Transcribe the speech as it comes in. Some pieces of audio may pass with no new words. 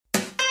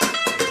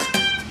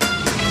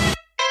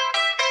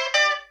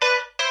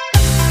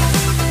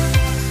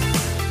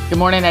Good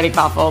morning, Eddie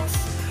Koffoltz.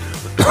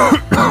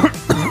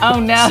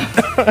 Oh, no.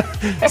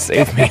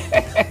 Save me.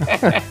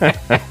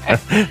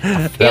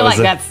 I feel like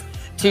that's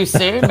too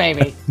soon,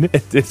 maybe.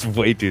 It's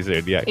way too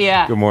soon. Yeah.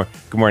 Yeah. Good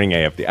morning,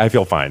 AFD. I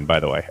feel fine,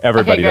 by the way.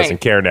 Everybody great. doesn't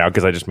care now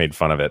because I just made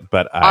fun of it.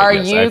 But Are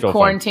yes, you I feel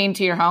quarantined fine.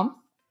 to your home?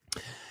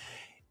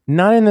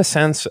 Not in the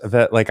sense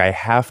that like I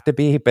have to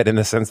be, but in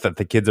the sense that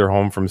the kids are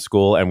home from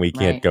school and we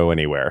can't Right. go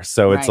anywhere.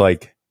 So it's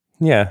Right. like,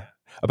 yeah,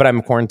 but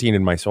I'm quarantined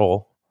in my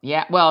soul.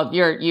 Yeah. Well,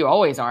 you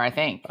always are, I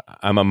think.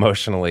 I'm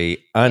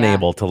emotionally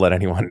unable to let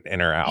anyone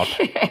in or out.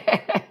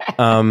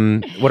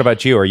 Oh, What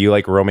about you? Are you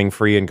like roaming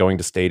free and going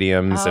to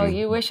stadiums and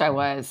you wish I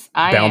was.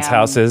 bounce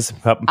houses?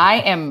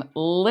 I am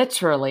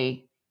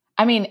literally,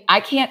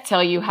 I can't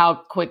tell you how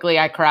quickly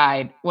I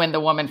cried when the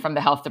woman from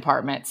the health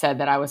department said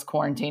that I was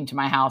quarantined to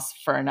my house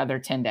for another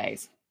 10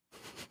 days.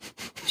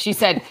 She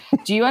said,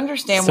 do you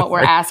understand what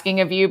we're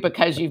asking of you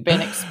because you've been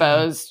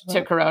exposed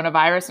to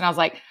coronavirus? And I was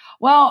like,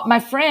 well, my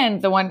friend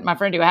who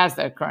has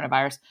the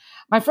coronavirus,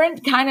 my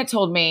friend kind of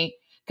told me,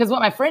 because what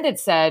my friend had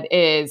said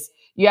is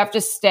you have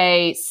to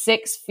stay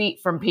 6 feet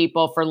from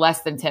people for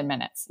less than 10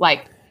 minutes,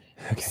 like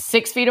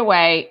 6 feet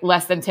away,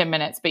 less than 10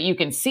 minutes, but you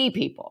can see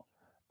people.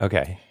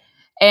 Okay.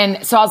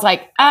 And so I was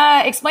like,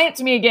 explain it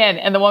to me again.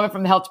 And the woman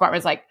from the health department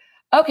was like,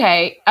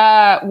 okay,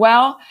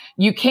 well,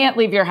 you can't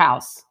leave your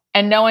house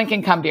and no one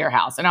can come to your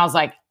house. And I was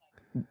like,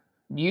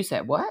 you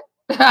said what?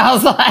 I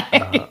was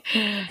like,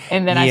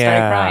 and then I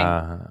started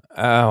crying.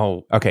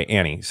 Oh, okay,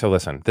 Annie. So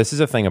listen, this is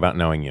a thing about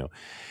knowing you.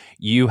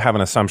 You have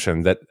an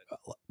assumption that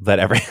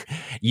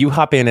you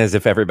hop in as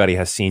if everybody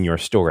has seen your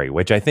story,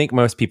 which I think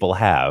most people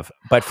have.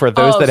 But for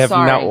those that have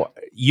not,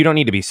 you don't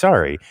need to be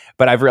sorry.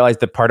 But I've realized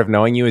that part of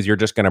knowing you is you're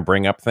just going to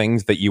bring up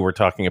things that you were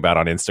talking about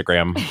on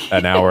Instagram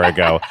an hour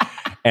ago.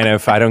 And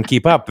if I don't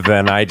keep up,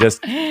 then I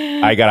got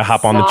to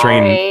hop on the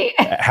train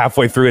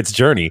halfway through its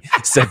journey.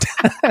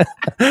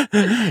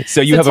 So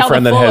you have a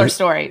friend that has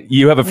story.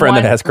 You have a friend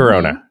that has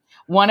corona. Mm-hmm.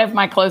 One of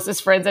my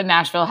closest friends in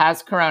Nashville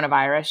has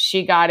coronavirus.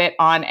 She got it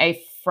on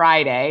a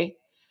Friday,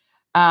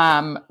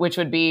 which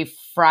would be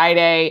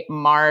Friday,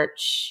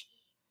 March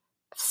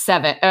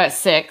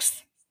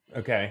 6th.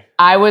 Okay.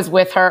 I was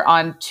with her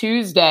on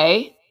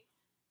Tuesday.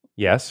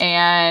 Yes.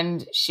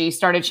 And she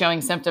started showing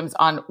symptoms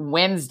on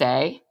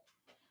Wednesday.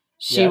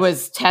 She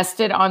was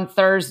tested on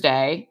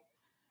Thursday.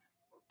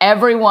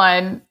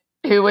 Everyone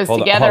who was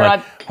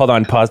together Hold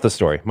on, pause the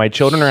story. My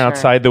children are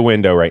outside the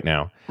window right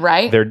now.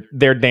 Right?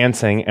 They're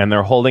dancing and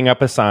they're holding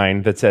up a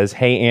sign that says,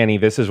 "Hey Annie,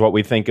 this is what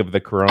we think of the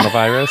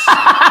coronavirus."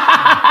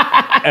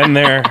 And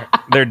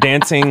they're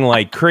dancing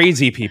like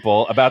crazy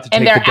people about to take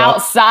the dog. And they're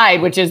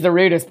outside, which is the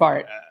rudest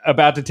part.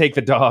 About to take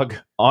the dog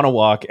on a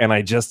walk, and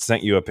I just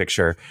sent you a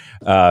picture.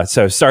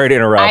 So sorry to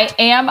interrupt.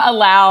 I am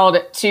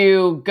allowed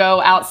to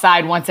go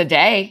outside once a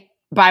day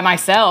by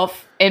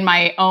myself in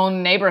my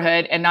own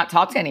neighborhood and not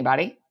talk to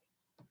anybody.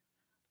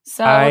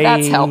 So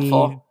that's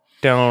helpful.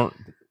 Don't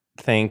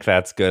think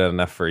that's good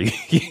enough for you.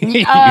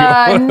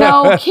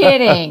 No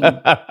kidding.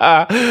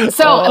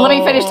 So let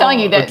me finish telling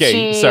you that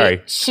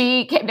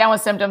she came down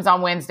with symptoms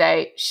on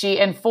Wednesday. She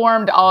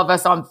informed all of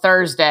us on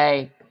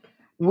Thursday.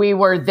 We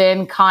were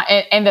then,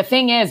 and the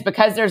thing is,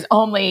 because there's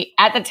only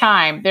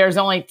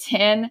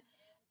 10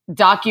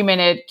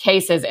 documented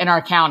cases in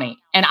our county.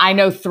 And I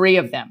know 3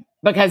 of them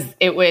because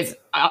they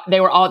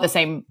were all at the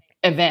same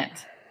event.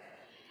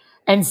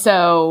 And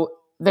so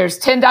there's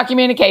 10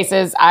 documented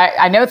cases.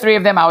 I know 3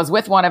 of them. I was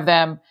with one of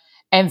them.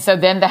 And so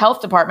then the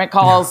health department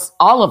calls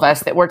all of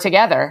us that were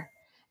together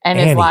and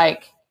is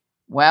like,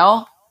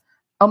 well,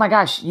 oh my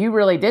gosh, you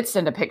really did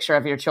send a picture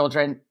of your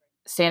children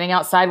standing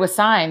outside with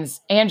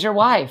signs and your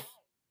wife.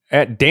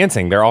 At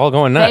dancing. They're all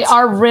going nuts. They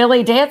are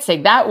really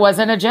dancing. That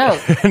wasn't a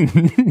joke.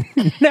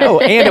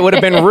 No, and it would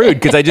have been rude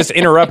because I just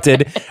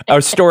interrupted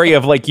a story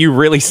of like you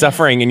really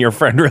suffering and your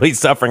friend really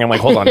suffering. I'm like,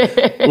 hold on.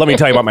 Let me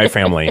tell you about my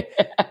family.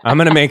 I'm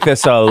going to make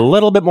this a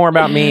little bit more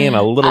about me and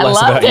a little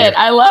less about you.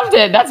 I loved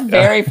it. That's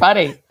very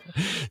funny.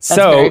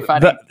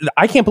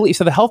 I can't believe.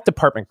 So the health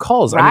department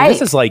calls. Right. I mean,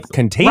 this is like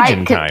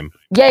contagion time.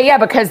 Yeah,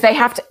 because they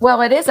have to.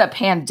 Well, it is a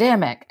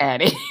pandemic,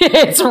 Eddie.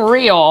 It's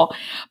real,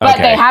 but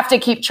they have to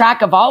keep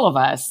track of all of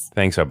us.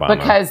 Thanks, Obama.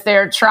 Because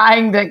they're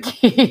trying to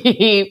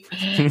keep.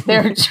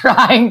 They're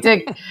trying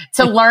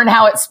to learn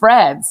how it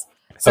spreads.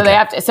 So they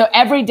have to. So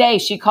every day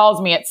she calls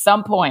me at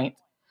some point.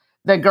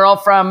 The girl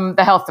from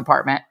the health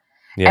department.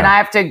 Yeah. And I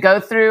have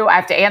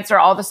to answer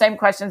all the same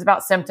questions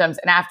about symptoms,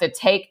 and I have to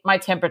take my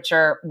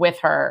temperature with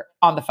her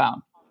on the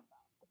phone.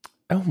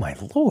 Oh, my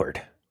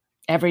Lord.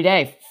 Every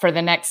day for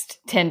the next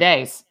 10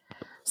 days.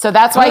 So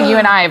that's why you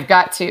and I have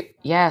got to,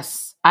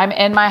 yes, I'm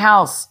in my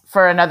house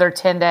for another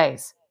 10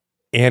 days.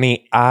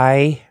 Annie,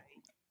 I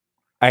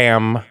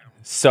am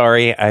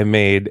sorry I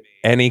made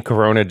any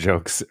corona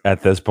jokes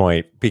at this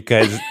point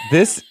because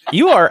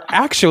you are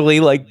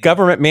actually like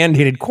government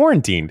mandated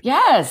quarantined.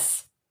 Yes.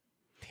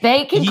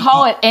 They can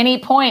call at any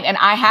point, and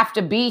I have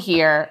to be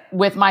here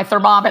with my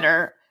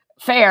thermometer.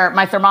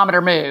 My thermometer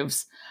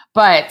moves,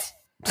 but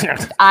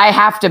I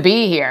have to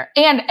be here.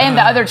 And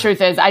the other truth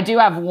is I do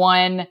have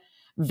one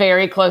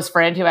very close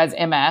friend who has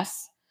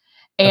MS.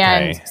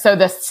 And so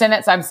the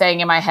sentence I'm saying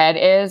in my head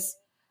is,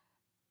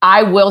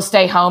 I will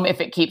stay home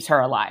if it keeps her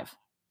alive.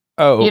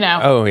 Oh, you know?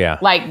 Oh, yeah.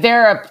 Like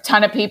there are a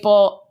ton of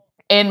people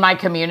in my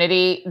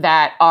community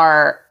that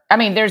are, I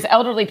mean, there's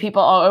elderly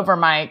people all over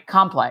my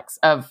complex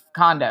of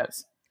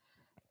condos.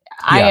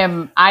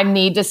 Yeah. I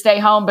need to stay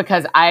home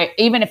because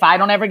even if I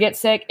don't ever get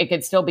sick, it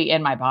could still be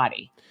in my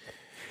body.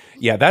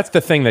 Yeah, that's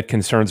the thing that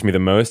concerns me the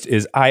most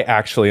is I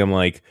actually am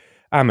like,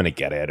 I'm going to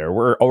get it, or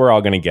we're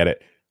all going to get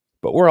it.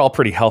 But we're all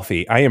pretty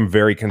healthy. I am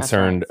very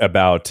concerned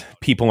about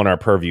people in our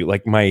purview.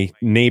 Like my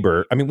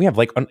neighbor, I mean, we have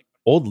like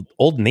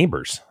old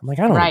neighbors. I'm like,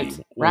 I don't want to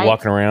be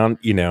walking around,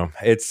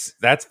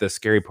 that's the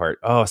scary part.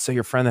 Oh, so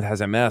your friend that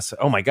has MS.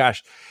 Oh my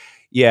gosh.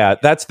 Yeah,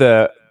 that's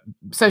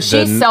So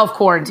she's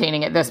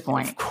self-quarantining at this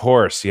point. Of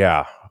course,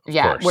 yeah.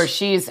 Yeah, where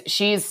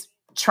she's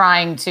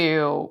trying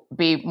to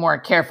be more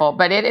careful.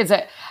 But Eddie,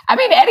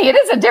 it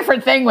is a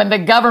different thing when the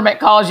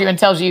government calls you and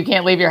tells you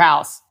can't leave your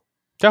house.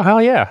 Oh,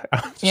 hell yeah.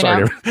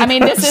 Sorry. I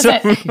mean, this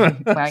isn't,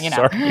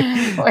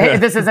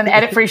 this is an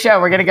edit-free show.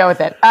 We're going to go with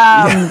it.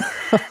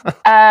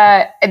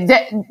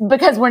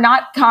 Because we're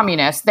not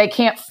communists. They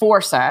can't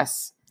force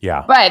us.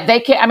 Yeah. But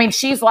they can, I mean,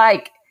 she's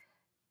like,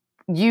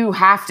 you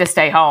have to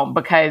stay home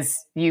because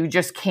you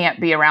just can't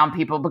be around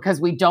people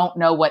because we don't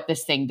know what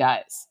this thing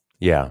does.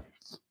 Yeah.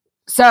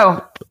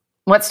 So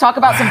let's talk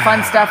about some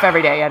fun stuff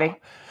every day, Eddie.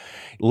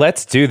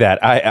 Let's do that.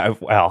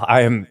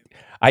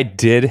 I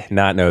did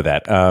not know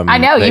that. I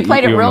know you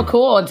played it real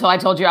cool until I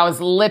told you I was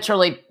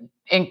literally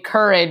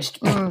encouraged.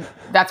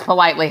 That's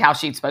politely how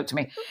she spoke to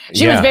me.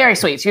 She was very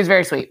sweet. She was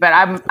very sweet, but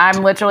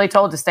I'm literally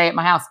told to stay at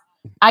my house.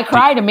 I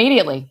cried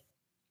immediately.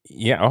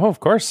 Yeah. Oh, of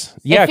course.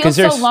 Yeah. It feels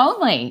so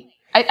lonely.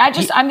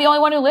 I'm the only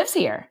one who lives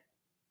here.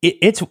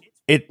 It's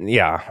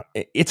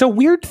a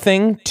weird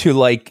thing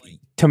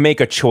to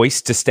make a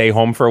choice to stay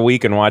home for a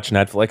week and watch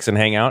Netflix and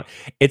hang out.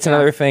 It's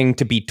another thing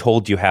to be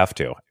told you have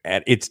to.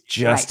 And it's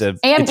just and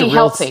be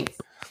healthy.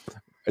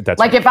 That's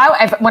like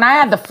right. When I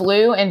had the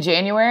flu in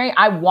January,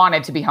 I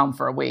wanted to be home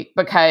for a week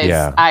because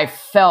I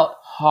felt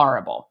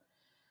horrible.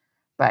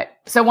 But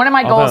so one of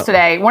my goals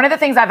today, one of the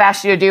things I've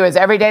asked you to do is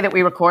every day that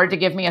we record to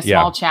give me a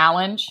small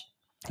challenge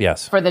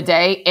for the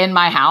day in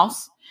my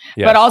house.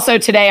 Yes. But also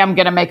today I'm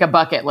going to make a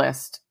bucket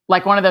list.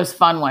 Like one of those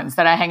fun ones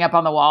that I hang up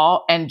on the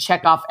wall and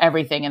check off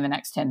everything in the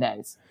next 10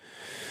 days.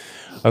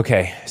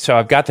 Okay. So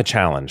I've got the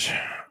challenge.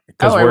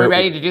 Oh, are we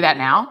ready to do that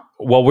now?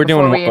 Well, we're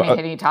Before doing... we hit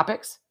any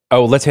topics?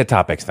 Oh, let's hit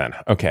topics then.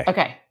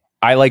 Okay.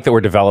 I like that we're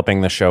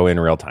developing the show in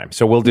real time.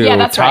 So we'll do... Yeah,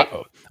 that's right.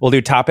 We'll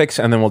do topics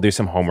and then we'll do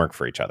some homework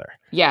for each other.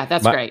 Yeah,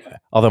 that's great.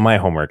 Although my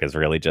homework is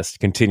really just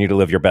continue to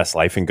live your best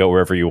life and go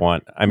wherever you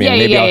want. I mean,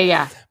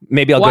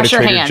 maybe I'll wash go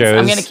to your Trader hands. Joe's.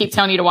 I'm going to keep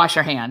telling you to wash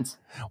your hands.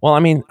 Well, I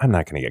mean, I'm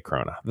not going to get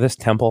corona. This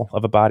temple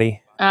of a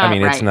body,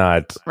 it's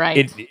not...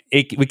 Right.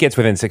 It gets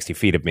within 60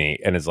 feet of me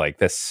and is like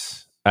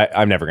this...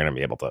 I'm never going to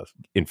be able to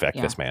infect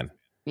this man.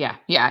 Yeah.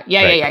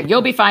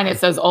 You'll be fine.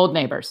 It's those old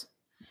neighbors.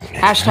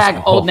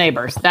 Hashtag old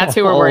neighbors. That's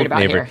who we're worried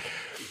about here.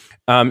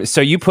 So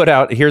you put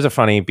out, here's a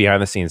funny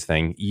behind the scenes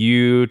thing.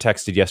 You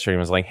texted yesterday and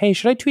was like, hey,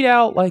 should I tweet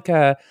out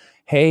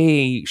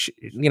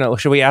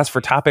should we ask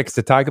for topics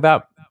to talk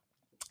about?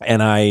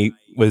 And I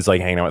was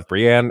like hanging out with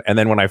Brienne. And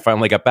then when I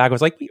finally got back, I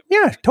was like,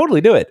 yeah,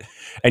 totally do it.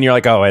 And you're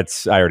like, oh, I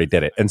already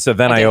did it. And so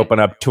then I open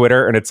up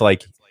Twitter and it's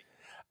like,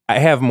 I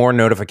have more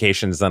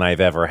notifications than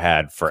I've ever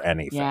had for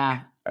anything.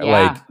 Yeah.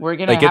 We're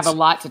going to have a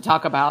lot to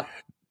talk about.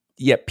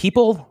 Yeah,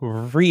 people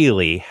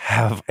really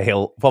have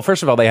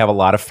first of all, they have a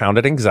lot of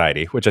founded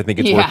anxiety, which I think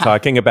it's worth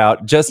talking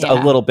about just a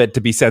little bit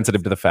to be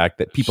sensitive to the fact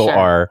that people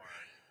are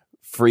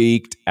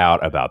freaked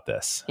out about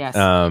this. Yes.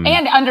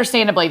 And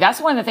understandably, that's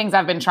one of the things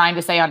I've been trying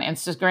to say on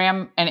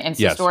Instagram and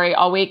Insta story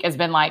all week has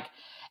been like,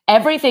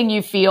 everything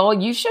you feel,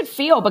 you should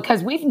feel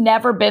because we've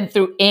never been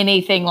through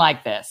anything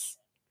like this.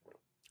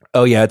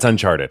 Oh yeah, it's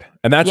uncharted.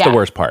 And that's the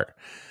worst part.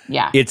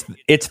 Yeah.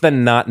 It's the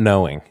not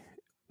knowing.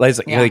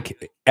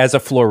 Like as a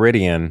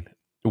Floridian,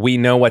 we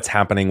know what's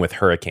happening with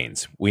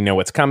hurricanes. We know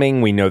what's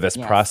coming. We know this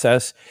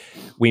process.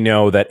 We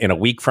know that in a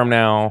week from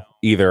now,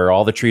 either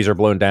all the trees are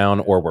blown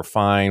down or we're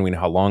fine. We know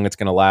how long it's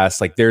going to last.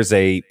 Like there's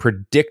a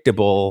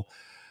predictable,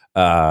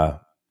 there's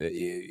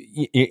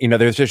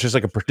just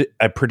like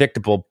a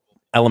predictable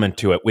element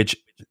to it, which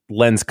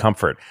lends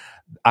comfort.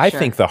 I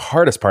think the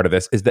hardest part of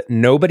this is that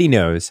nobody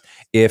knows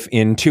if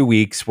in 2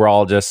 weeks we're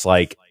all just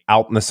like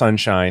out in the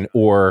sunshine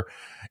or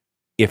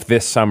if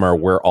this summer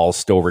we're all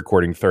still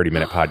recording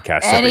 30-minute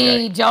podcasts every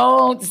day. Eddie,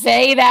 don't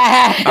say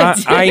that.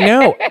 I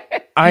know.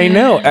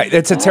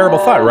 It's a terrible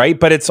thought, right?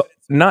 But it's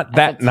not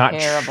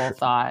terrible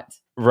thought.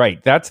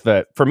 Right.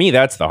 For me,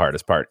 that's the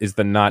hardest part is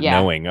the not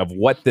knowing of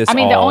what this. the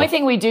only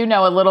thing we do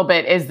know a little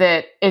bit is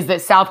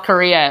that South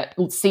Korea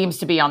seems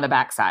to be on the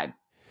backside.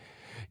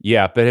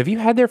 Yeah, but have you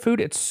had their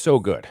food? It's so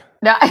good.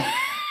 No.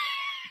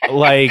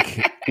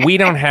 Like, we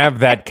don't have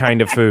that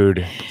kind of food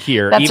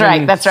here.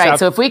 That's right.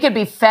 So if we could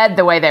be fed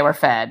the way they were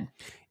fed.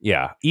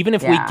 Yeah. Even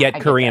if we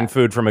get Korean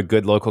food from a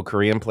good local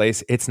Korean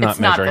place, it's not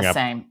measuring up.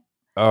 Same.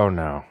 Oh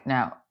no.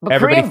 No. But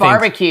Korean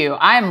barbecue,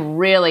 I'm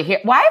really here.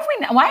 Why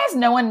has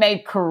no one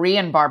made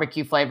Korean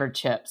barbecue flavored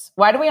chips?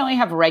 Why do we only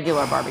have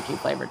regular barbecue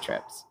flavored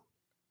chips?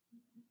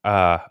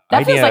 That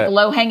feels like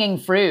low-hanging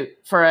fruit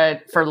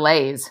for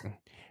Lay's.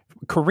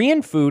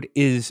 Korean food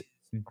is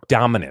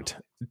dominant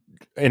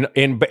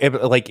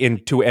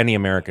into any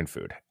American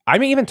food.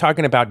 I'm even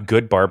talking about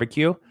good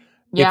barbecue.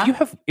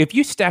 Yeah. If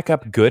you stack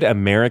up good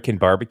American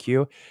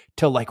barbecue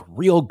to like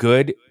real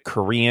good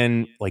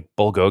Korean like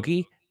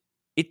bulgogi,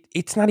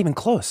 it's not even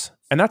close.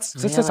 And that's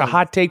just a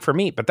hot take for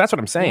me, but that's what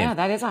I'm saying. Yeah,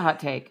 that is a hot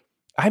take.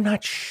 I'm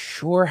not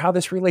sure how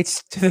this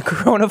relates to the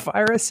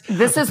coronavirus.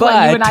 This is what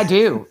you and I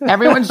do.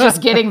 Everyone's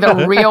just getting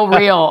the real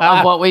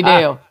of what we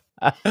do.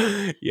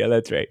 Yeah,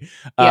 that's right.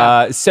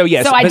 Yeah. So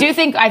I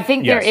think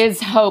yes. There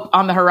is hope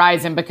on the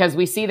horizon because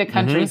we see the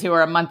countries who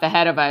are a month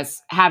ahead of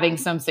us having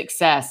some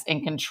success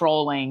in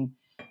controlling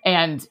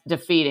and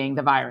defeating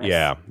the virus.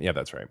 Yeah,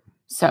 that's right.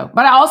 So,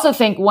 but I also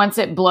think once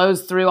it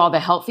blows through all the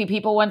healthy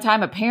people one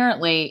time,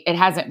 apparently it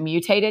hasn't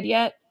mutated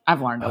yet.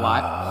 I've learned a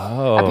lot.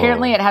 Oh.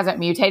 Apparently it hasn't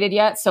mutated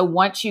yet. So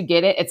once you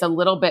get it, it's a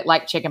little bit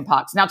like chicken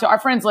pox. Now, to our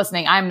friends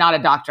listening, I'm not a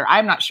doctor.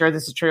 I'm not sure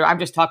this is true. I'm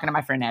just talking to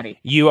my friend Eddie.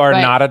 You are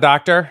not a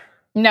doctor?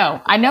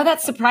 No, I know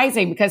that's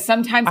surprising because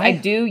sometimes I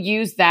do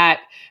use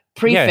that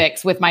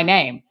prefix with my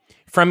name.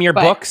 From your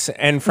books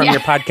and from your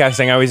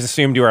podcasting, I always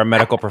assumed you were a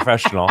medical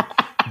professional.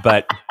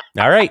 But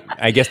all right,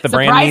 I guess the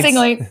brand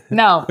surprisingly,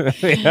 no.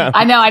 Yeah.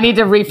 I know I need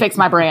to refix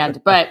my brand,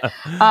 but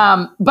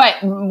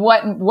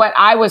what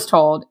I was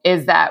told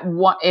is that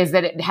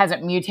it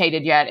hasn't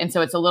mutated yet, and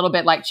so it's a little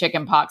bit like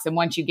chicken pox, and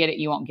once you get it,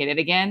 you won't get it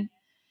again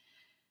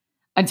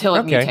until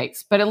it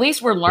mutates. But at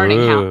least we're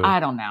learning how.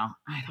 I don't know.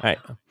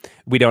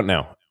 We don't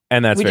know,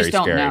 and that's very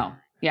scary. We just don't know.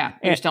 Yeah,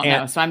 we just don't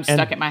know. So I'm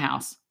stuck at my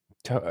house.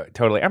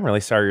 Totally, I'm really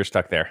sorry you're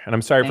stuck there, and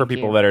I'm sorry for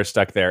people that are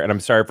stuck there, and I'm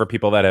sorry for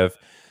people that have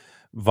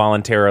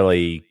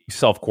voluntarily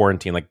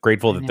self-quarantine, like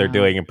grateful that they're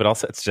doing it, but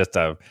also it's just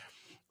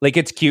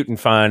it's cute and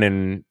fun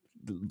and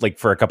like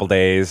for a couple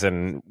days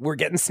and we're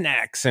getting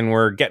snacks and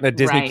we're getting a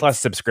Disney Plus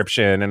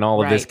subscription and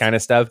all of this kind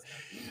of stuff.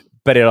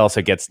 But it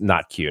also gets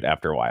not cute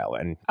after a while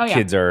and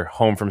kids are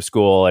home from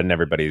school and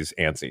everybody's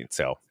antsy.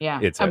 So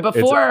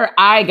before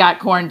I got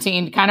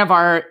quarantined, kind of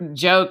our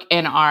joke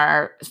in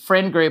our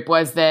friend group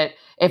was that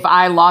if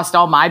I lost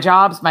all my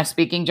jobs, my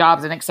speaking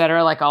jobs and et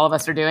cetera, like all of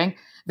us are doing,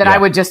 that I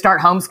would just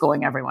start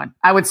homeschooling everyone.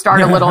 I would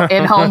start a little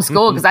in-home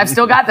school because I've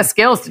still got the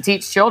skills to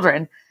teach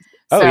children.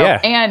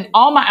 And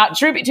all my,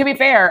 to be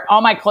fair,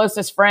 all my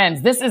closest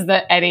friends, this is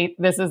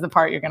the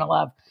part you're going to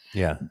love.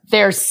 Yeah.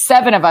 There's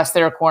 7 of us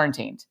that are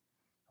quarantined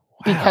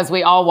because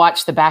we all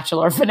watched the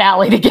Bachelor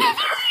finale together.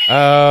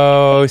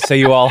 Oh, so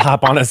you all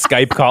hop on a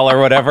Skype call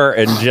or whatever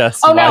and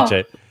just watch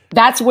it.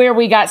 That's where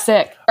we got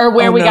sick or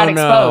where we got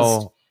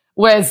exposed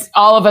was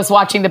all of us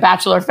watching the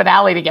Bachelor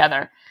finale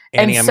together.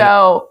 Annie,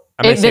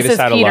 this is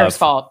Peter's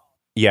fault.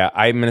 Yeah,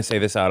 I'm going to say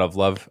this out of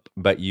love,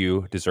 but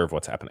you deserve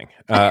what's happening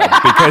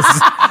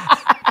because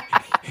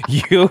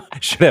you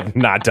should have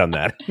not done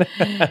that.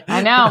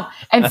 I know.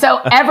 And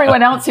so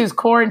everyone else who's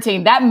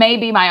quarantined, that may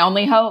be my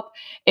only hope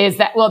is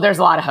that, well, there's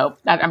a lot of hope.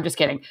 I'm just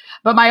kidding.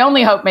 But my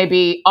only hope may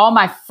be all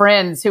my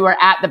friends who are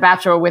at the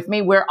Bachelor with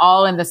me, we're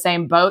all in the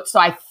same boat. So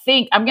I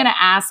think I'm going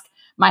to ask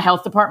my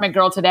health department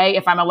girl today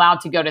if I'm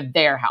allowed to go to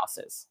their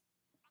houses.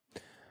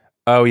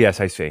 Oh, yes,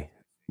 I see.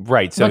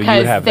 Right. So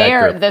because you have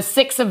that group. The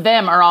 6 of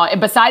them are all,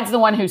 besides the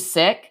one who's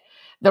sick,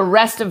 the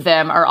rest of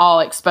them are all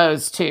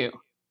exposed too.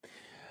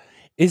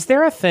 Is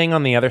there a thing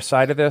on the other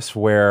side of this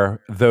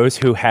where those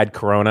who had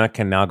corona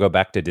can now go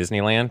back to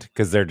Disneyland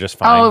because they're just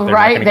fine? Oh,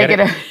 right.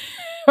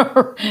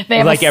 They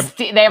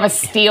have a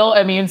steel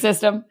immune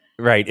system.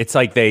 Right. It's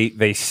like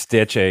they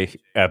stitch a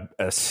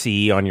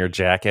C on your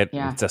jacket.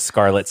 Yeah. It's a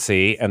scarlet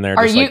C. And they're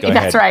just like, go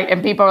ahead. That's right.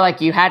 And people are like,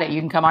 you had it.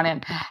 You can come on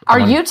in. Are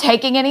you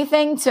taking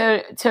anything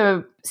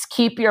to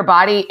keep your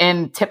body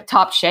in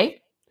tip-top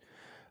shape?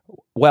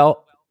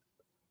 Well,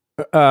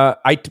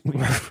 I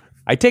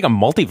take a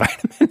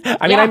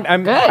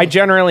multivitamin. I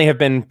generally have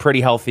been pretty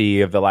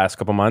healthy of the last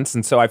couple months.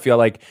 And so I feel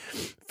like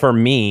for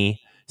me,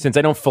 since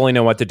I don't fully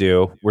know what to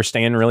do, we're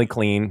staying really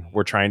clean.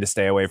 We're trying to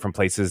stay away from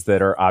places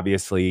that are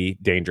obviously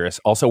dangerous.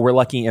 Also, we're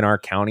lucky in our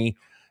county.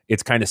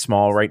 It's kind of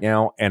small right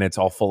now, and it's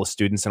all full of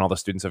students, and all the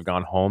students have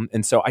gone home.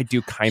 And so I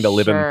do kind of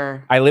live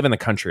in the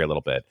country a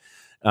little bit.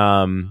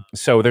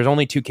 So there's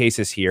only 2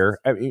 cases here.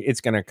 I mean,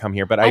 it's going to come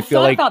here, but I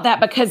feel like about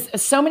that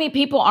because so many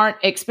people aren't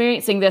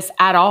experiencing this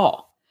at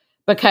all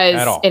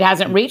because it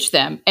hasn't reached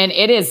them, and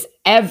it is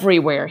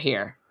everywhere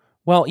here.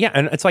 Well, yeah,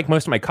 and it's like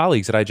most of my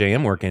colleagues at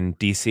IJM work in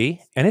DC,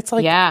 and it's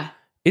like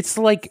it's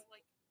like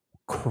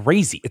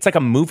crazy. It's like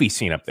a movie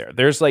scene up there.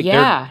 There's like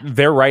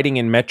they're riding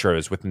in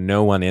metros with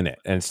no one in it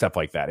and stuff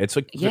like that. It's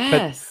like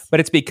but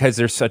it's because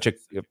there's such a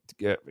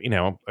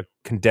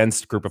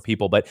condensed group of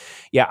people. But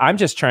yeah, I'm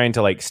just trying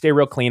to like stay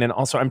real clean, and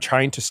also I'm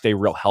trying to stay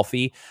real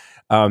healthy.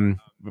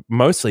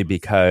 Mostly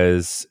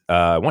because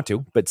I want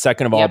to, but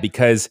second of all,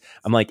 because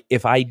I'm like,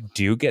 if I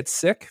do get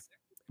sick,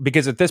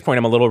 because at this point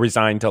I'm a little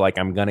resigned to like,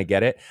 I'm going to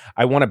get it.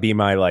 I want to be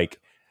my like,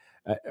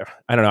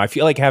 I don't know. I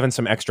feel like having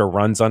some extra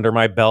runs under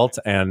my belt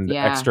and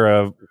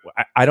extra.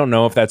 I don't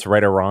know if that's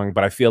right or wrong,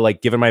 but I feel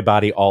like giving my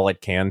body all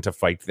it can to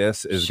fight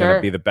this is going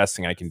to be the best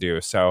thing I can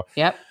do. So,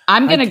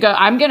 I'm going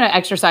to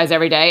exercise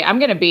every day. I'm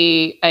going to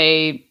be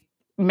a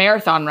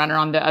marathon runner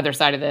on the other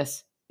side of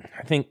this.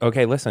 I think,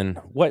 okay, listen,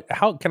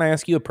 how can I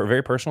ask you a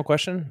very personal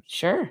question?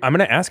 Sure. I'm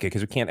going to ask it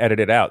because we can't edit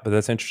it out, but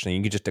that's interesting.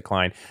 You could just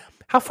decline.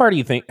 How far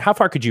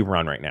could you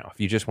run right now if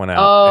you just went out?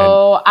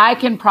 Oh, I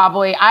can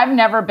probably, I've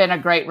never been a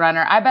great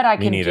runner. I bet I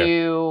can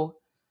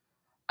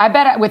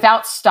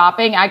without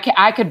stopping,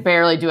 I could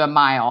barely do a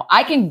mile.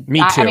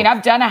 Me too. I mean,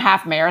 I've done a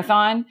half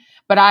marathon,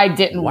 but I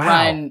didn't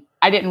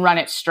run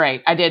it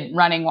straight. I did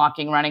running,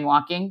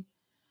 walking.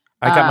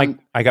 I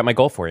got my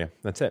goal for you.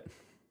 That's it.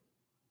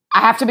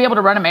 I have to be able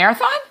to run a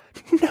marathon?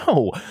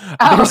 No.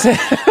 I was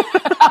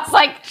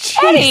like,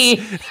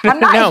 Eddie, I'm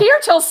not here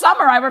till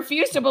summer. I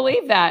refuse to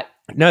believe that.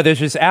 No, there's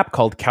this app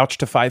called Couch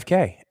to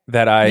 5K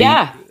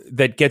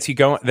that gets you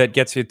going, that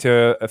gets you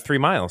to 3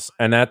 miles.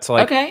 And that's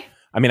like, okay.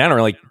 I mean, I don't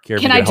really care.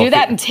 Can I do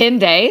that in 10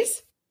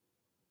 days?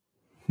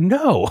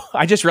 No,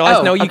 I just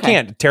realized, you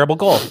can't. Terrible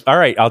goal. All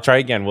right, I'll try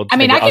again. I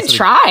can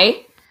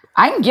try.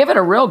 I can give it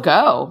a real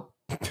go.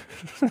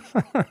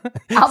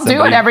 I'll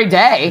do it every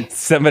day.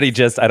 Somebody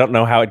I don't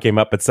know how it came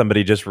up, but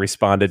somebody just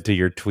responded to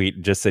your tweet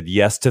and just said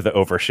yes to the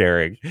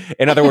oversharing.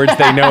 In other words,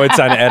 they know it's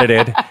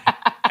unedited.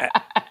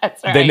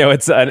 That's right. They know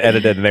it's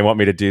unedited and they want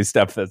me to do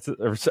stuff us to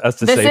this say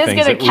things. This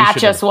is going to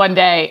catch us one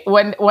day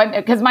when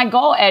because my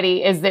goal,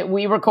 Eddie, is that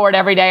we record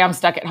every day. I'm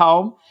stuck at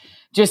home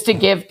just to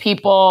give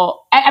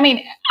people. I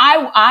mean,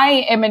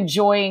 I am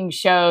enjoying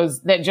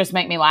shows that just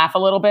make me laugh a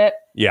little bit.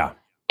 Yeah.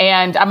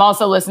 And I'm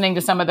also listening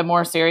to some of the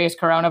more serious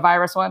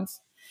coronavirus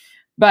ones.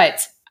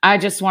 But I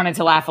just wanted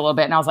to laugh a little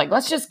bit. And I was like,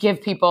 let's just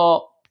give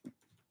people,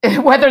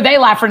 whether they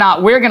laugh or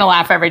not, we're going to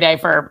laugh every day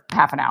for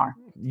half an hour.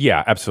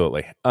 Yeah,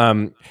 absolutely.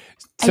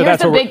 So here's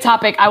the big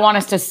topic I want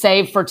us to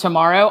save for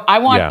tomorrow. I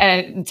want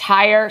an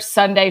entire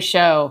Sunday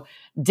show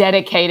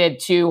dedicated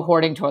to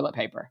hoarding toilet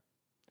paper.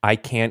 I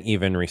can't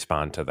even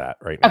respond to that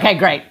right now. Okay,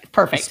 great.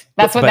 Perfect.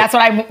 That's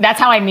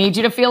how I need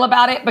you to feel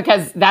about it,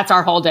 because that's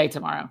our whole day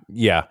tomorrow.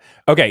 Yeah.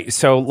 Okay,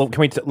 so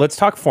let's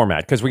talk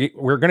format, because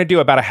we're going to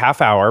do about a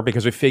half hour,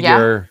 because we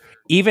figure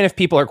even if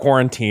people are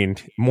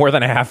quarantined, more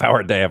than a half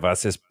hour day of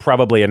us is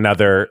probably it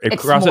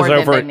crosses more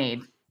over. Than they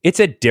need. It's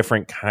a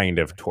different kind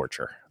of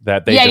torture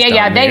that they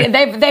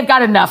They've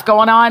got enough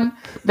going on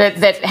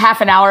that half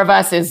an hour of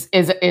us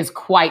is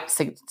quite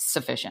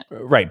sufficient.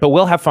 Right, but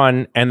we'll have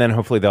fun, and then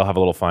hopefully they'll have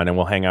a little fun, and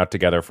we'll hang out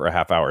together for a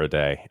half hour a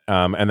day,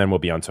 and then we'll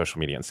be on social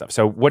media and stuff.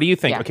 So what do you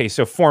think? Yeah. Okay,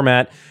 so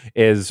format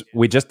is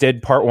we just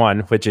did part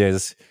 1, which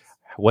is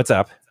what's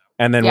up,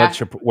 and then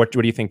what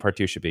do you think part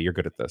 2 should be? You're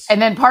good at this.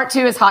 And then part 2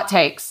 is hot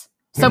takes.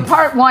 So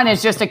part 1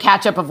 is just a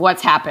catch up of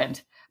what's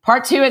happened.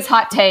 Part 2 is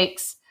hot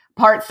takes.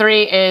 Part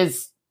 3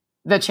 is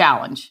the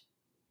challenge.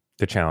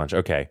 The challenge.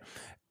 Okay.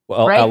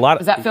 Well, right?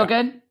 Does that feel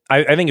good?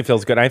 I think it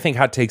feels good. I think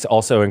hot takes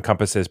also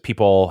encompasses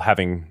people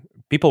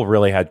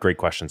really had great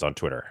questions on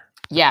Twitter.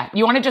 Yeah.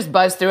 You want to just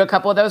buzz through a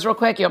couple of those real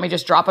quick? You want me to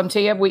just drop them to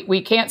you?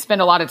 We can't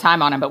spend a lot of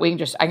time on them, but I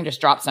can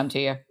just drop some to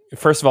you.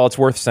 First of all, it's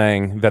worth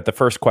saying that the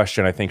first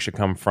question I think should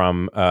come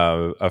from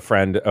a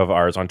friend of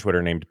ours on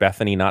Twitter named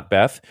Bethany, not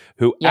Beth,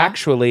 who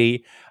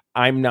actually,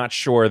 I'm not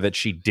sure that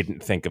she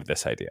didn't think of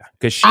this idea,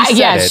 because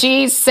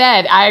she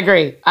said, I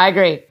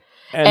agree.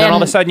 And then all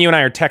of a sudden you and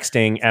I are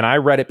texting, and I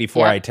read it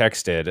before I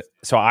texted.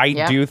 So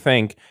I do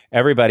think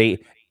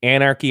everybody,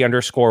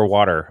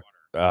 anarchy_water.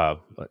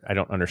 I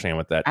don't understand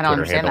what that. I don't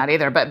understand that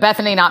either. But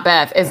Bethany, not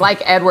Beth, is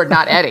like Edward,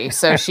 not Eddie.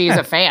 So she's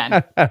a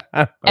fan.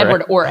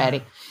 Edward or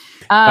Eddie.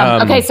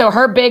 Okay, so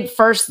her big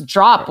first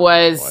drop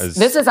was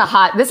this is a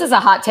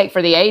hot take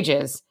for the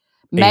ages.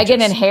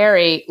 Meghan and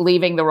Harry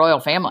leaving the royal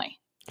family.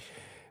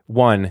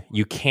 One,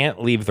 you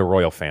can't leave the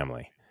royal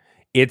family.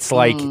 It's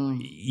like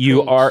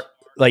you are.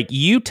 Like,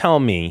 you tell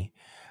me,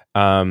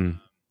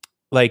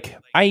 like,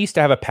 I used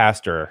to have a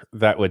pastor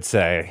that would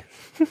say,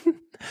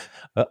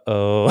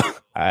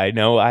 I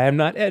know I am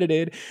not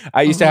edited.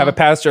 I used to have a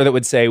pastor that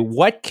would say,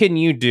 what can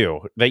you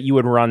do that you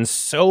would run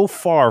so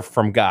far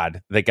from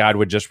God that God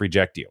would just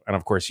reject you? And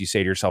of course, you say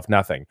to yourself,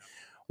 nothing.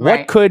 Right.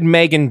 What could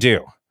Meghan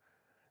do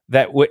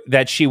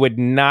that she would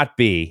not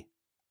be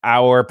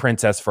our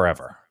princess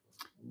forever?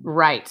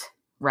 Right.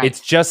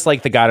 It's just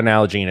like the God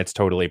analogy, and it's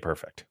totally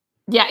perfect.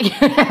 Yeah.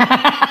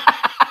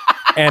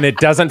 And it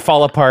doesn't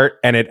fall apart,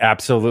 and it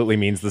absolutely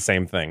means the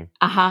same thing.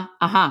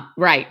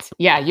 Right.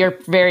 Yeah, you're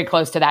very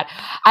close to that.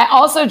 I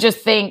also just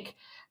think,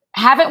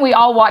 haven't we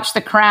all watched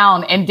The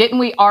Crown, and didn't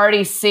we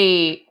already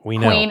see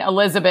Queen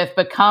Elizabeth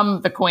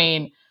become the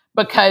queen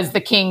because the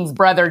king's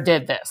brother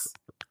did this?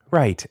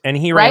 Right. And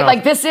he ran off.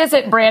 Like, this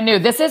isn't brand new.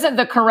 This isn't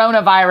the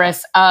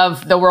coronavirus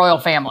of the royal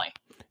family.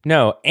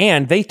 No,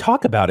 and they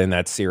talk about in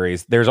that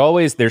series, there's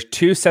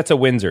 2 sets of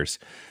Windsors.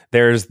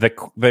 There's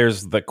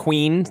the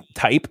queen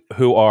type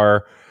who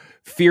are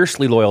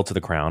fiercely loyal to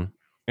the crown,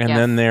 and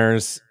then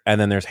there's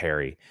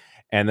Harry,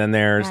 and then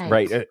there's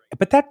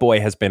but that boy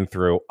has been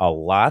through a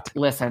lot.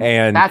 Listen,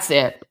 and that's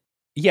it.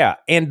 Yeah,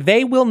 and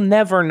they will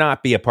never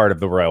not be a part of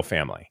the royal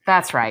family.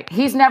 That's right.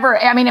 He's never,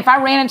 I mean, if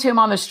I ran into him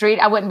on the street,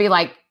 I wouldn't be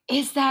like,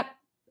 is that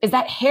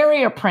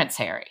Harry or Prince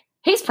Harry?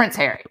 He's Prince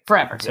Harry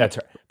forever.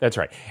 That's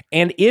right.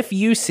 And if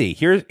you see,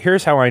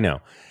 here's how I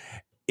know.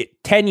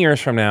 10 years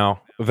from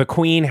now, the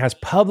Queen has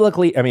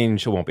publicly, I mean,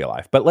 she won't be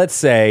alive, but let's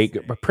say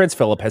Prince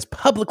Philip has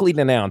publicly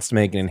denounced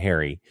Meghan and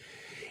Harry,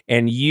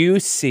 and you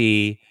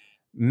see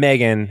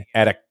Meghan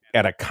at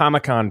a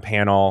Comic-Con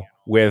panel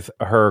with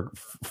her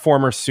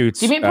former suits.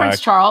 Do you mean Prince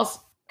Charles?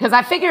 Because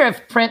I figure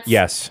if Prince...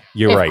 Yes,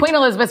 you're right. If Queen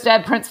Elizabeth's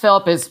dead, Prince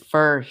Philip is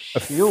for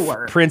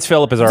sure. Prince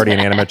Philip is already an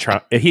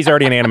animatronic. He's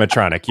already an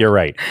animatronic. You're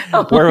right.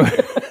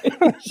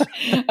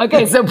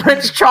 Okay, so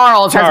Prince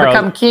Charles has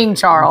become King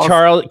Charles.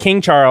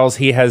 King Charles,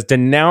 he has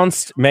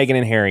denounced Meghan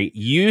and Harry.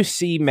 You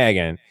see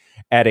Meghan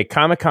at a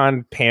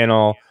Comic-Con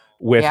panel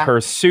with her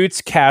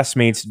Suits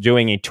castmates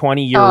doing a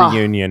 20-year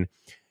reunion.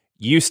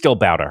 You still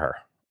bow to her.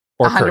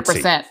 Or 100%.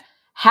 Curtsy.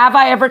 Have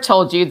I ever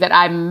told you that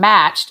I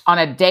matched on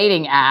a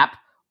dating app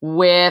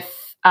with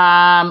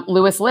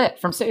Louis Litt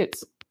from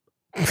Suits?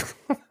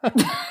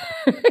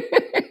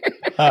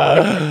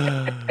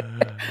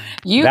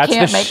 You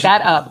can't make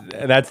that up.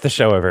 That's the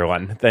show,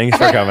 everyone. Thanks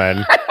for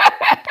coming.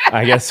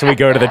 I guess we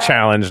go to the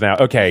challenge now.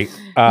 Okay.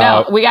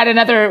 No, we got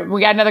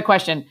another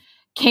question.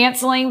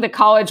 Canceling the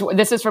college.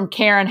 This is from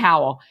Karen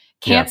Howell.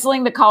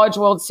 Canceling the College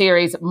World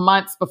Series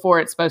months before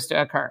it's supposed to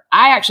occur.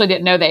 I actually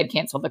didn't know they had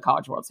canceled the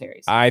College World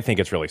Series. I think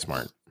it's really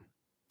smart.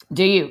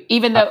 Do you?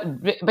 Even though,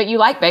 but you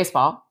like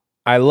baseball.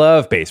 I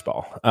love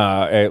baseball.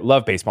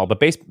 But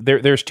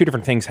there's two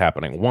different things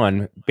happening.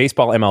 One,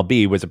 baseball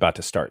MLB was about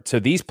to start. So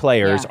these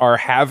players are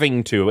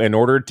having to, in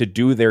order to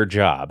do their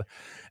job,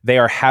 they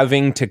are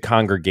having to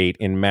congregate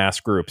in mass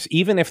groups.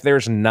 Even if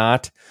there's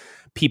not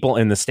people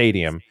in the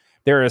stadium,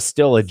 there is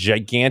still a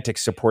gigantic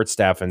support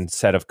staff and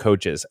set of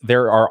coaches.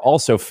 There are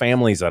also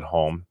families at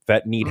home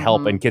that need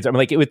help and kids. I mean,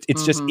 like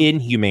it's just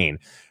inhumane.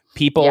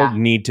 People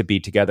need to be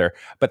together.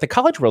 But the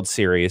College World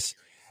Series,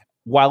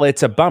 while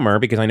it's a bummer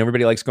because I know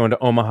everybody likes going to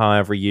Omaha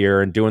every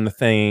year and doing the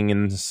thing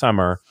in the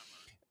summer,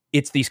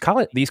 it's these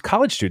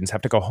college students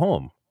have to go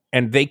home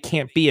and they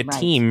can't be a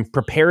team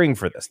preparing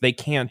for this. They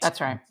can't.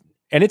 That's right.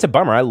 And it's a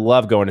bummer. I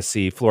love going to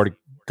see Florida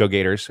Go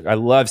Gators. I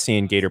love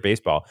seeing Gator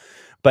baseball.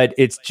 But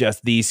it's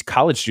just these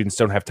college students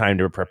don't have time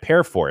to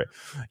prepare for it.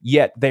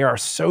 Yet they are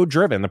so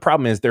driven. The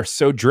problem is they're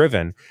so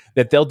driven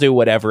that they'll do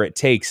whatever it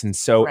takes. And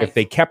so if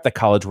they kept the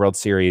College World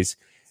Series,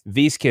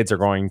 these kids are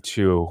going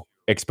to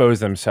expose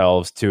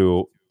themselves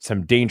to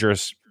some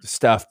dangerous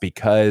stuff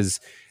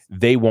because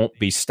they won't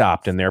be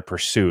stopped in their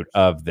pursuit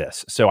of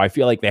this. So I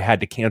feel like they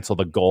had to cancel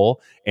the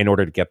goal in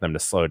order to get them to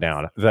slow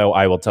down. Though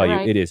I will tell you,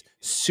 it is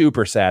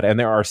super sad. And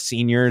there are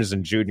seniors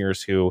and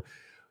juniors who...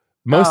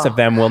 Most of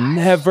them will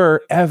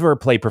never, ever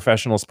play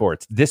professional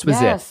sports. This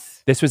was it.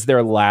 This was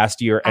their last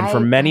year. And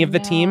for many of the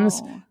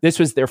teams, this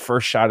was their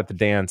first shot at the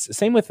dance.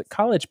 Same with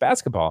college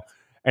basketball.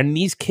 And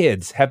these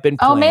kids have been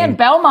playing. Oh, man.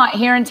 Belmont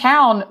here in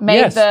town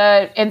made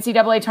the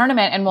NCAA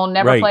tournament and will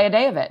never play a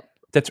day of it.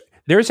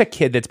 There's a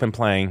kid that's been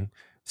playing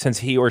since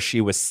he or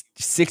she was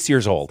 6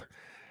 years old.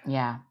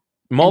 Yeah.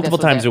 Multiple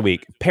times a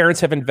week.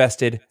 Parents have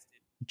invested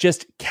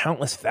just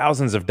countless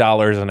thousands of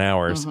dollars and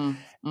hours.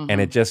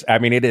 And it just, I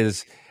mean, it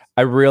is...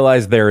 I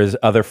realize there is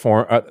other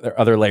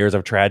layers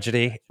of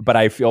tragedy, but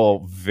I feel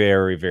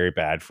very, very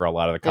bad for a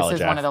lot of the college athletes.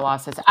 This is one of the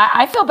losses.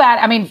 I feel bad.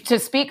 I mean, to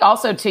speak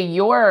also to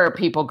your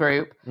people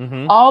group,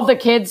 all the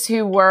kids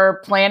who were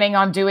planning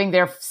on doing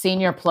their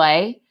senior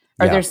play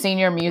or their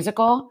senior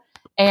musical.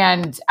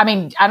 And I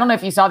mean, I don't know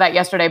if you saw that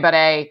yesterday,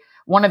 but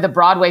one of the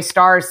Broadway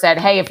stars said,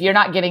 hey, if you're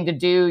not getting to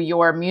do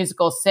your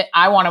musical,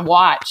 I want to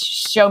watch.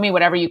 Show me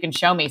whatever you can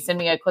show me. Send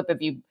me a clip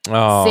of you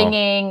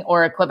singing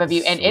or a clip of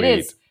you. And it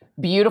is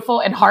beautiful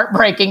and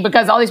heartbreaking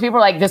because all these people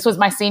are like, this was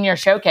my senior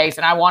showcase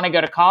and I want to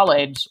go to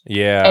college.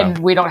 Yeah. And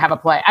we don't have a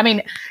play. I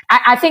mean,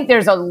 I think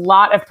there's a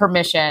lot of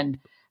permission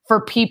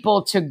for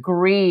people to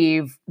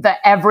grieve the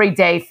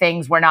everyday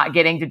things we're not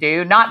getting to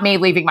do. Not me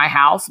leaving my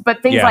house,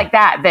 but things like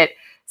that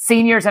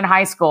seniors in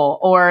high school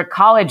or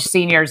college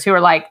seniors who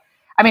are like,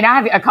 I mean,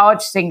 I had a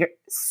college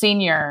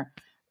senior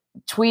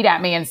tweet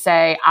at me and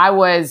say,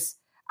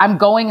 I'm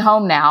going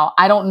home now.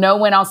 I don't know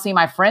when I'll see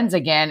my friends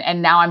again.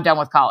 And now I'm done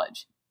with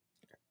college.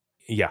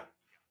 Yeah.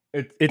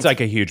 It's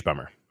like a huge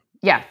bummer.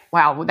 Yeah.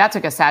 Wow. That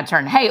took a sad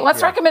turn. Hey,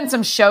 let's recommend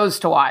some shows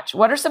to watch.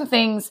 What are some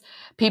things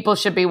people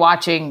should be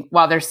watching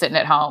while they're sitting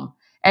at home?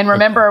 And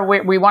remember,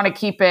 we want to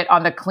keep it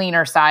on the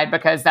cleaner side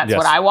because that's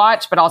what I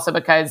watch, but also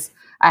because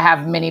I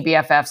have many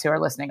BFFs who are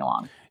listening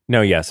along.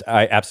 No, yes,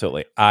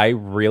 absolutely. I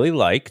really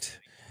liked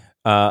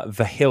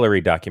the Hillary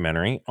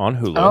documentary on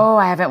Hulu. Oh,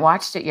 I haven't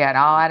watched it yet.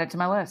 I'll add it to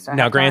my list.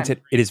 Now,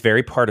 granted, it is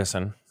very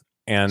partisan.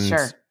 And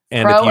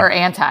pro or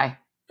anti?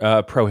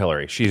 Pro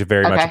Hillary. She's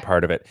very much a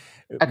part of it.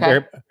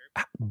 Okay.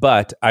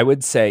 But I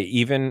would say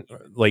even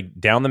like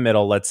down the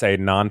middle, let's say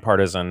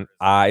nonpartisan,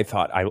 I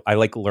thought I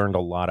like learned a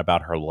lot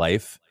about her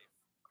life.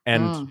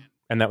 And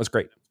that was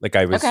great. Like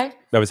I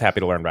was happy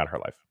to learn about her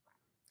life.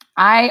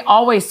 I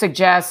always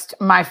suggest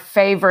my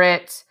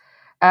favorite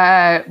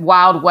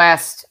Wild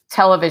West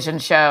television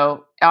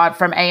show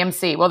from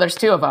AMC. Well, there's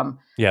two of them.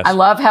 Yes. I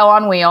love Hell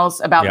on Wheels,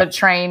 about the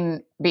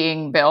train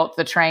being built,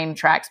 the train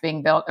tracks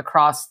being built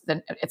across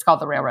it's called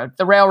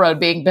the railroad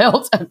being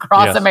built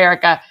across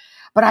America.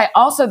 But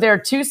there are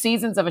 2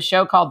 seasons of a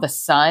show called The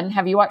Sun.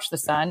 Have you watched The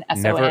Sun?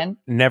 SON?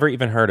 Never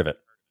even heard of it.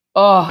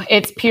 Oh,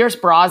 it's Pierce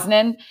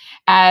Brosnan,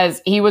 as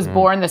he was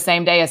born the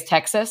same day as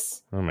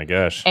Texas. Oh my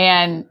gosh.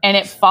 And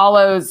it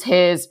follows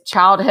his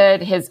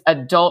childhood, his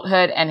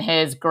adulthood, and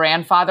his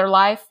grandfather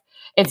life.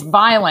 It's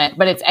violent,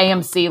 but it's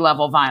AMC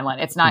level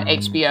violent. It's not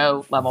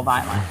HBO level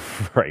violent.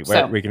 Right.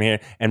 So, we can hear.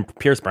 And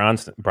Pierce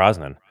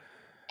Brosnan.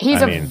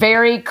 He's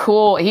very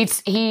cool.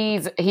 He's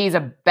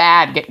a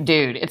bad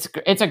dude.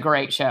 It's a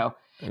great show.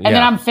 And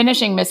then I'm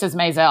finishing Mrs.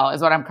 Maisel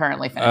is what I'm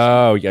currently finishing.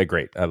 Oh yeah,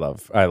 great. I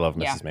love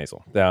Mrs.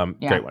 Maisel.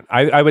 Great one.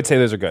 I would say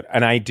those are good.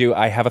 And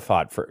I have a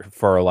thought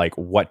for like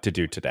what to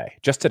do today.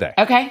 Just today.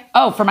 Okay.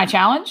 Oh, for my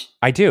challenge?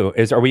 I do.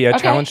 Are we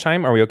at challenge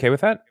time? Are we okay with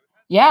that?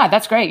 Yeah,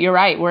 that's great. You're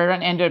right. We're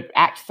into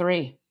Act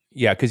 3.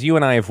 Yeah, because you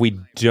and I, if we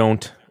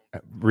don't...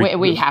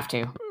 we have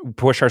to.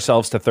 Push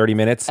ourselves to 30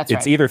 minutes. That's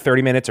it's either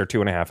 30 minutes or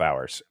 2.5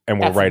 hours.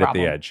 And we're right at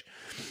the edge.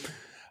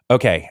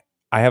 Okay.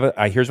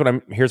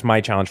 Here's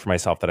my challenge for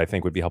myself that I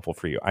think would be helpful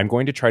for you. I'm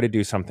going to try to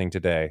do something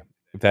today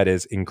that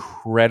is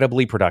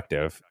incredibly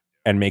productive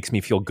and makes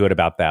me feel good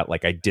about that.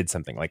 Like I did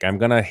something. Like I'm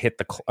going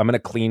to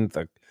clean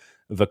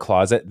the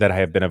closet that I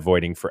have been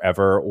avoiding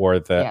forever, or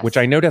which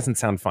I know doesn't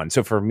sound fun.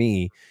 So for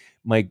me,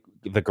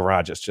 the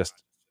garage is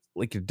just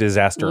like a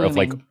disaster of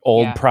like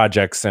old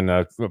projects and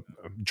a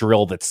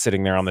drill that's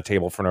sitting there on the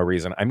table for no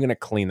reason. I'm going to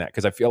clean that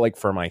because I feel like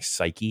for my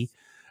psyche,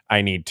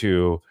 I need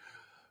to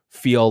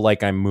feel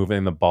like I'm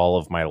moving the ball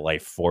of my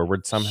life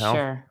forward somehow.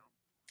 Sure.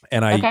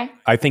 And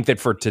I think that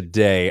for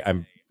today,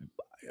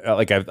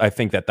 I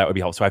think that would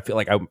be helpful. So I feel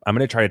like I'm going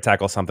to try to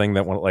tackle something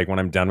that when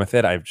I'm done with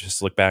it, I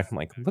just look back and I'm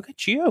like, look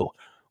at you.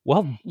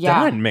 Well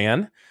done,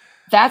 man.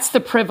 That's the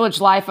privileged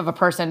life of a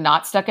person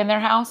not stuck in their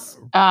house,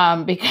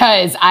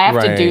 because I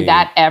have to do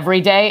that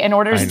every day in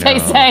order to stay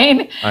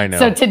sane. I know.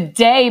 So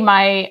today,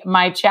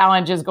 my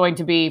challenge is going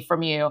to be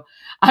from you.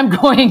 I'm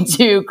going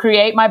to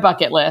create my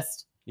bucket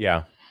list.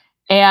 Yeah.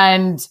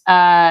 And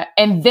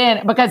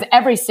then because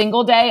every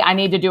single day I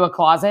need to do a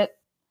closet.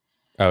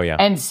 Oh yeah.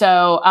 And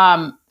so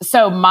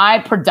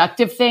my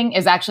productive thing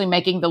is actually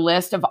making the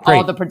list of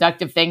all the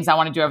productive things I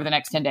want to do over the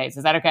next 10 days.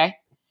 Is that okay?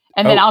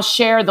 And then I'll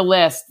share the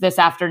list this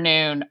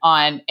afternoon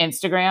on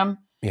Instagram.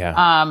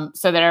 Yeah.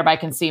 So that everybody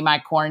can see my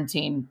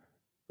quarantine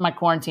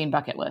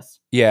bucket list.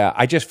 Yeah.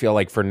 I just feel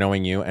like for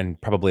knowing you and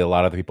probably a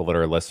lot of the people that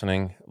are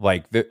listening,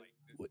 like there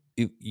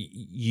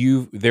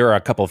are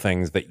a couple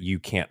things that you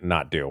can't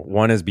not do.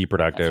 One is be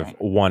productive.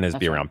 Right. One is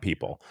be around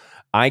people.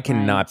 I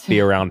cannot be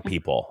around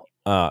people.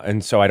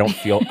 And so I don't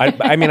feel,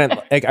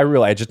 I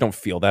realize I just don't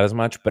feel that as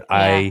much, but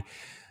I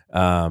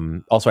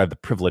also have the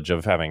privilege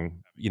of having,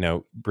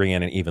 bring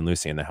in and even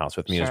Lucy in the house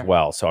with me as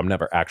well. So I'm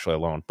never actually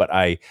alone, but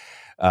I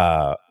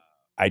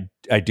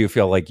do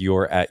feel like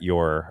you're at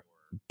your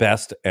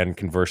best and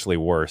conversely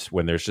worse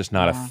when there's just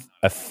not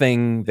a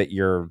thing that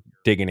you're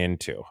digging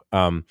into.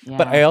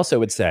 But I also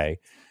would say,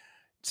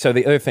 so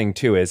the other thing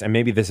too is, and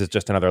maybe this is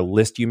just another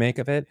list you make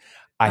of it.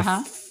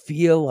 I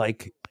feel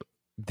like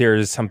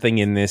there's something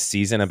in this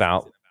season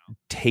about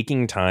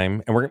taking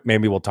time, and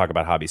maybe we'll talk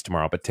about hobbies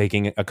tomorrow, but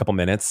taking a couple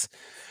minutes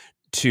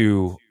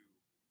to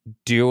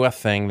do a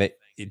thing that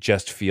it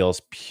just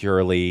feels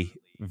purely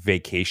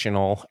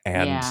vacational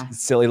and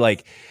silly,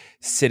 like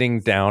sitting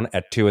down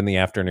at 2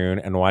 p.m.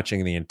 and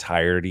watching the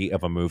entirety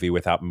of a movie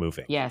without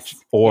moving. Yes.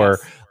 Or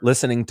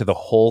listening to the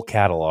whole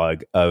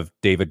catalog of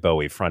David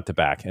Bowie front to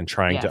back and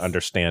trying to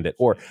understand it.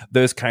 Or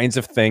those kinds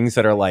of things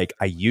that are like,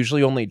 I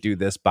usually only do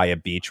this by a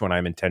beach when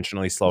I'm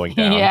intentionally slowing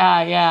down.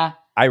 Yeah.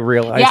 I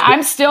realize. Yeah,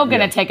 I'm still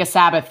going to take a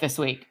Sabbath this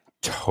week.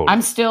 Totally.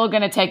 I'm still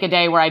going to take a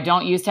day where I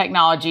don't use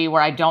technology,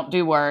 where I don't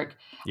do work.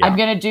 Yeah. I'm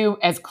going to do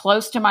as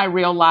close to my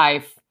real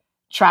life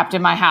trapped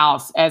in my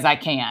house as I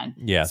can.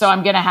 Yes. So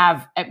I'm going to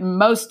have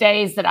most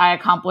days that I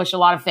accomplish a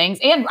lot of things,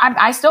 and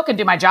I still can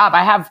do my job.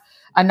 I have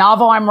a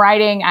novel I'm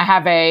writing. I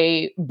have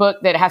a book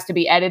that has to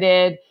be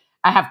edited.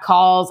 I have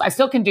calls. I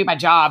still can do my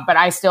job, but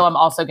I still am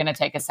also going to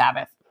take a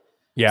Sabbath.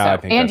 Yeah. So, I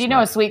think and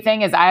a sweet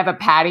thing is I have a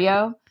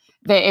patio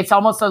that it's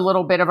almost a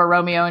little bit of a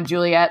Romeo and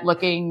Juliet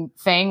looking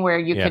thing where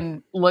you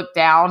can look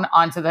down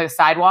onto the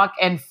sidewalk,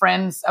 and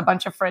a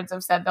bunch of friends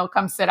have said they'll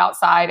come sit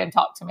outside and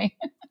talk to me.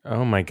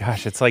 Oh my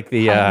gosh. It's like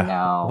the,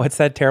 what's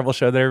that terrible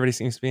show that everybody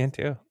seems to be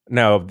into?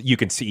 No, you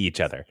can see each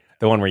other.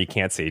 The one where you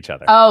can't see each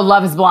other. Oh,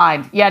 Love is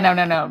Blind. Yeah,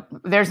 no.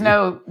 There's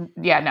no.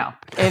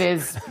 It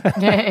is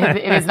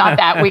it is not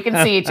that. We can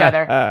see each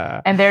other.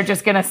 And they're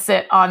just going to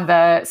sit on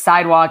the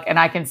sidewalk and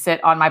I can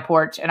sit on my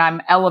porch, and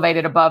I'm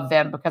elevated above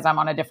them because I'm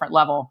on a different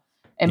level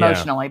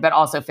emotionally, but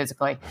also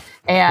physically.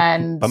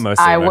 And but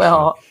mostly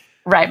will,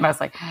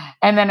 mostly.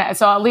 And then,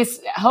 so at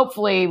least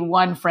hopefully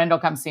one friend will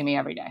come see me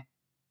every day.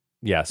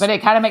 Yes. But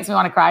it kind of makes me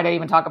want to cry to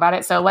even talk about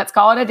it. So let's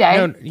call it a day.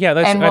 No, yeah,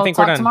 and we'll I think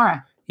talk we're done tomorrow.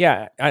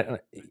 Yeah.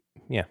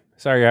 Yeah.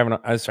 Sorry you're having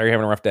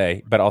a rough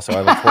day, but also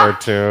I look forward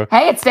to.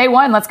 Hey, it's day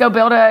one. Let's go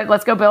build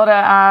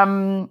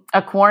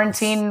a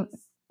quarantine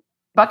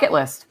bucket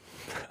list.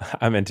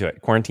 I'm into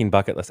it. Quarantine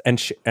bucket list and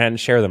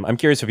share them. I'm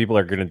curious what people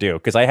are going to do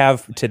because I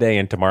have today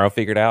and tomorrow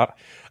figured out,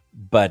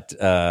 but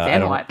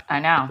then what? I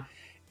know.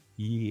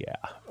 Yeah,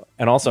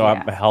 and also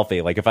I'm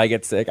healthy. Like if I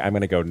get sick, I'm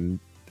going to go.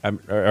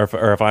 Or if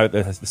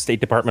the State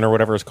Department or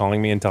whatever is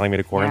calling me and telling me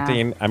to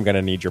quarantine, I'm going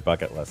to need your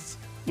bucket lists.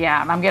 Yeah,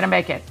 I'm going to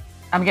make it.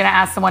 I'm going to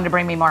ask someone to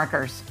bring me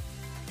markers.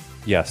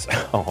 Yes.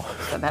 Oh.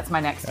 So that's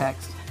my next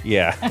text.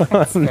 Yeah.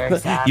 It's very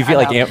sad. You feel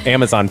like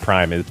Amazon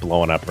Prime is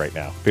blowing up right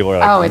now. People are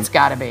like, oh, it's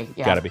got to be.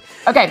 Yeah. Got to be.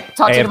 Okay,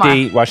 talk to you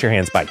tomorrow. Wash your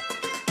hands. Bye.